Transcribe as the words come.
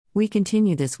We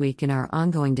continue this week in our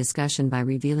ongoing discussion by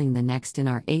revealing the next in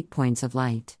our 8 points of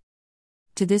light.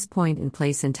 To this point in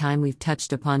place and time, we've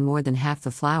touched upon more than half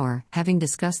the flower, having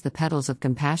discussed the petals of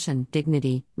compassion,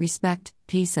 dignity, respect,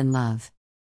 peace, and love.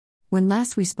 When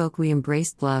last we spoke, we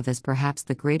embraced love as perhaps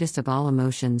the greatest of all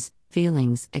emotions,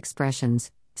 feelings,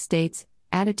 expressions, states,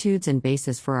 attitudes, and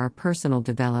basis for our personal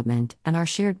development and our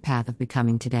shared path of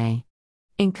becoming today.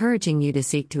 Encouraging you to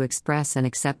seek to express and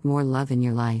accept more love in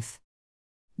your life.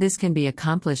 This can be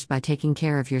accomplished by taking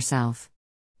care of yourself.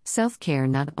 Self-care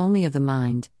not only of the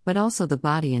mind, but also the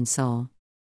body and soul.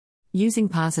 Using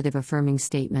positive affirming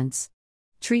statements.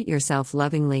 Treat yourself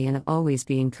lovingly and always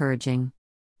be encouraging.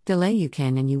 Delay you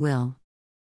can and you will.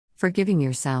 Forgiving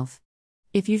yourself.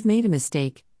 If you've made a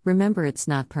mistake, remember it's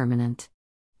not permanent.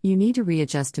 You need to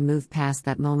readjust to move past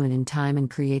that moment in time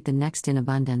and create the next in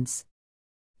abundance.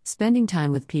 Spending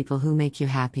time with people who make you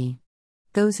happy.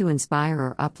 Those who inspire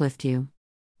or uplift you.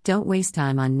 Don't waste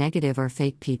time on negative or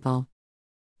fake people.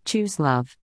 Choose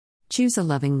love. Choose a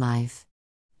loving life.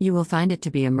 You will find it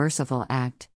to be a merciful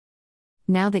act.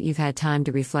 Now that you've had time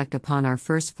to reflect upon our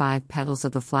first 5 petals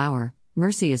of the flower,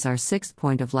 mercy is our 6th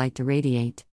point of light to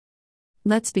radiate.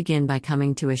 Let's begin by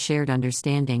coming to a shared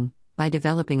understanding, by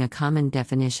developing a common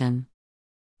definition.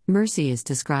 Mercy is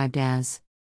described as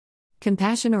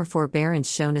compassion or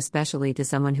forbearance shown especially to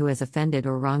someone who has offended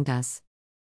or wronged us.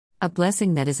 A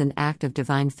blessing that is an act of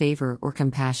divine favor or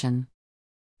compassion.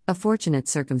 A fortunate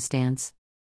circumstance.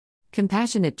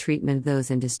 Compassionate treatment of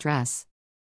those in distress.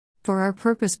 For our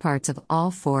purpose, parts of all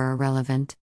 4 are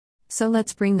relevant. So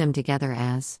let's bring them together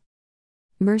as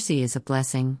mercy is a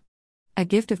blessing. A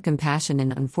gift of compassion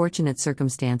in unfortunate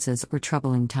circumstances or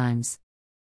troubling times.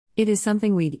 It is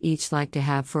something we'd each like to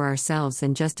have for ourselves,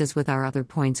 and just as with our other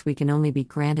points, we can only be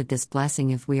granted this blessing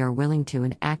if we are willing to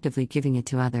and actively giving it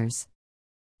to others.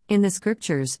 In the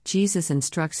scriptures, Jesus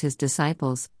instructs his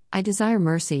disciples, I desire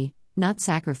mercy, not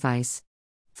sacrifice.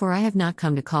 For I have not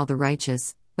come to call the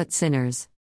righteous, but sinners.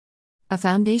 A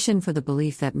foundation for the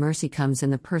belief that mercy comes in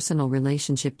the personal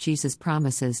relationship Jesus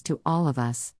promises to all of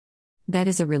us. That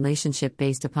is a relationship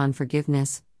based upon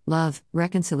forgiveness, love,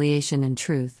 reconciliation, and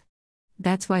truth.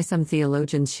 That's why some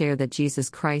theologians share that Jesus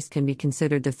Christ can be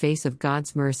considered the face of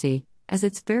God's mercy, as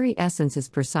its very essence is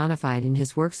personified in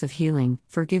his works of healing,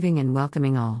 forgiving, and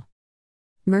welcoming all.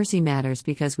 Mercy matters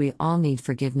because we all need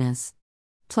forgiveness.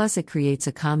 Plus, it creates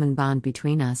a common bond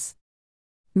between us.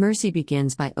 Mercy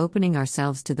begins by opening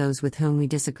ourselves to those with whom we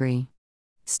disagree.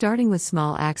 Starting with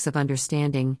small acts of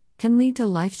understanding can lead to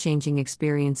life-changing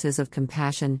experiences of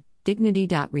compassion, dignity,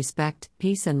 respect,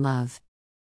 peace, and love.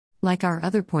 Like our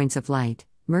other points of light,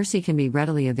 mercy can be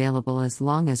readily available as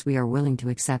long as we are willing to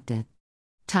accept it.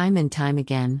 Time and time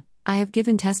again, I have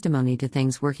given testimony to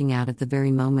things working out at the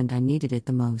very moment I needed it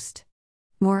the most.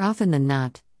 More often than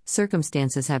not,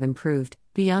 circumstances have improved,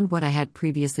 beyond what I had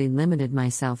previously limited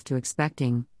myself to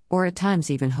expecting, or at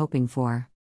times even hoping for.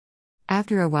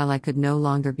 After a while, I could no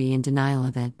longer be in denial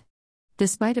of it.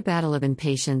 Despite a battle of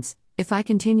impatience, if I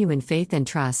continue in faith and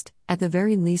trust, at the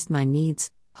very least my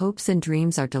needs, hopes, and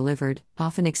dreams are delivered,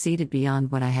 often exceeded beyond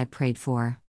what I had prayed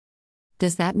for.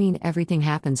 Does that mean everything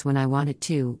happens when I want it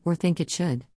to, or think it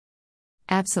should?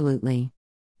 Absolutely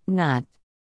not.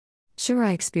 Sure,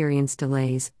 I experience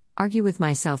delays, argue with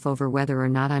myself over whether or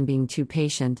not I'm being too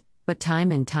patient, but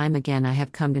time and time again I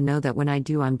have come to know that when I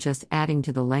do, I'm just adding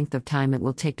to the length of time it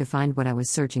will take to find what I was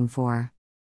searching for.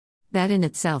 That in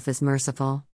itself is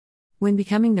merciful. When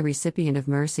becoming the recipient of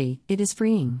mercy, it is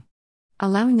freeing,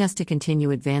 allowing us to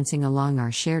continue advancing along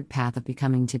our shared path of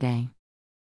becoming today.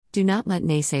 Do not let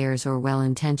naysayers or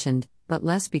well-intentioned, but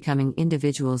less becoming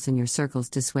individuals in your circles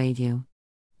dissuade you.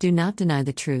 Do not deny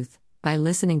the truth by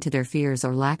listening to their fears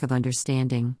or lack of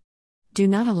understanding. Do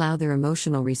not allow their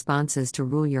emotional responses to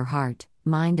rule your heart,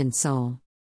 mind, and soul.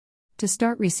 To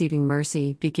start receiving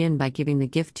mercy, begin by giving the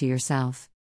gift to yourself.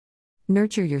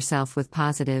 Nurture yourself with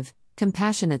positive,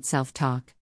 compassionate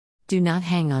self-talk. Do not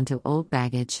hang on to old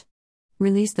baggage.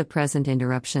 Release the present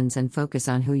interruptions and focus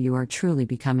on who you are truly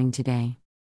becoming today.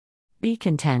 Be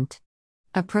content.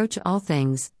 Approach all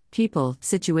things, people,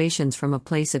 situations from a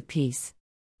place of peace.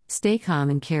 Stay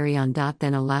calm and carry on.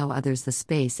 Then allow others the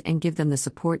space and give them the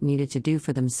support needed to do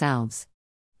for themselves.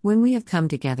 When we have come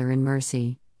together in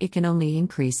mercy, it can only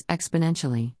increase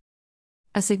exponentially.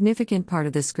 A significant part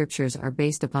of the scriptures are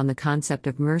based upon the concept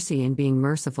of mercy and being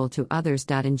merciful to others.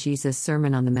 In Jesus'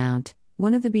 Sermon on the Mount,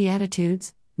 one of the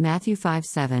Beatitudes, Matthew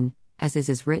 5:7, as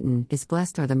is written, is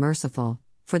blessed are the merciful,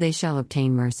 for they shall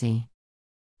obtain mercy.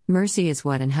 Mercy is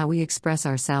what and how we express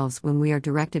ourselves when we are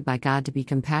directed by God to be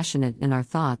compassionate in our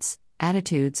thoughts,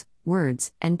 attitudes,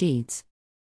 words, and deeds.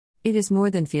 It is more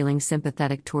than feeling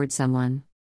sympathetic toward someone.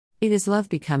 It is love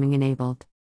becoming enabled.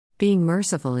 Being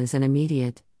merciful is an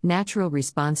immediate, natural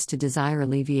response to desire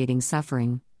alleviating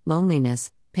suffering,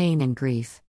 loneliness, pain, and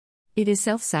grief. It is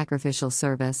self-sacrificial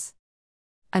service.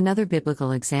 Another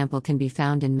biblical example can be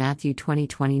found in Matthew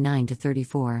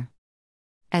 20:29-34.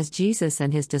 As Jesus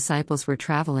and his disciples were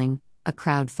traveling, a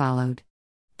crowd followed.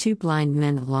 Two blind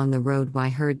men along the road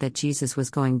heard that Jesus was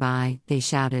going by. They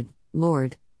shouted,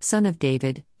 "Lord, Son of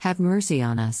David, have mercy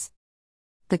on us."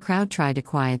 The crowd tried to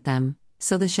quiet them,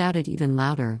 so they shouted even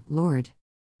louder, "Lord,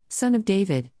 Son of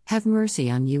David, have mercy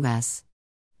on us."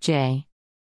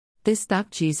 This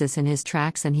stopped Jesus in his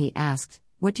tracks and he asked,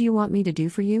 "What do you want me to do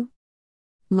for you?"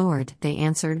 "Lord," they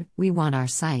answered, "we want our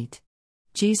sight."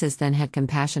 Jesus then had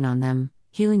compassion on them,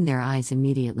 healing their eyes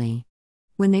immediately.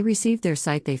 When they received their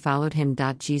sight, they followed him.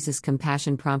 Jesus'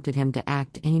 compassion prompted him to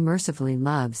act, and he mercifully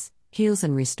loves, heals,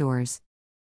 and restores.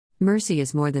 Mercy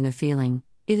is more than a feeling,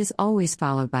 it is always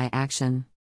followed by action.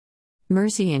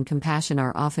 Mercy and compassion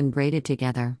are often braided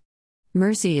together.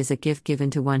 Mercy is a gift given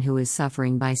to one who is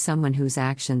suffering by someone whose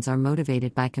actions are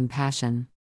motivated by compassion.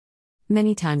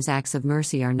 Many times acts of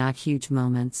mercy are not huge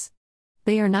moments.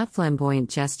 They are not flamboyant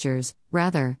gestures,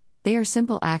 rather, they are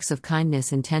simple acts of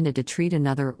kindness intended to treat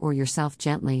another or yourself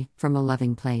gently, from a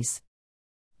loving place.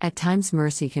 At times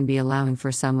mercy can be allowing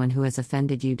for someone who has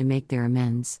offended you to make their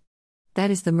amends. That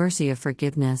is the mercy of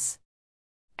forgiveness.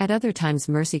 At other times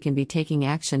mercy can be taking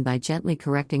action by gently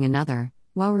correcting another,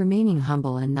 while remaining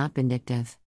humble and not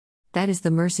vindictive. That is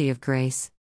the mercy of grace.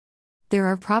 There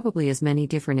are probably as many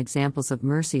different examples of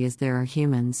mercy as there are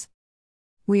humans.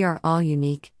 We are all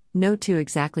unique, no two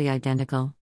exactly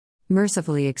identical.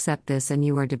 Mercifully accept this and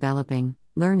you are developing,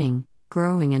 learning,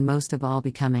 growing, and most of all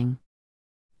becoming.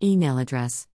 Email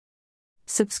address.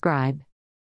 Subscribe.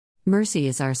 Mercy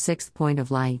is our sixth point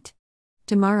of light.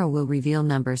 Tomorrow we'll reveal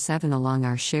number 7 along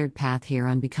our shared path here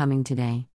on Becoming Today.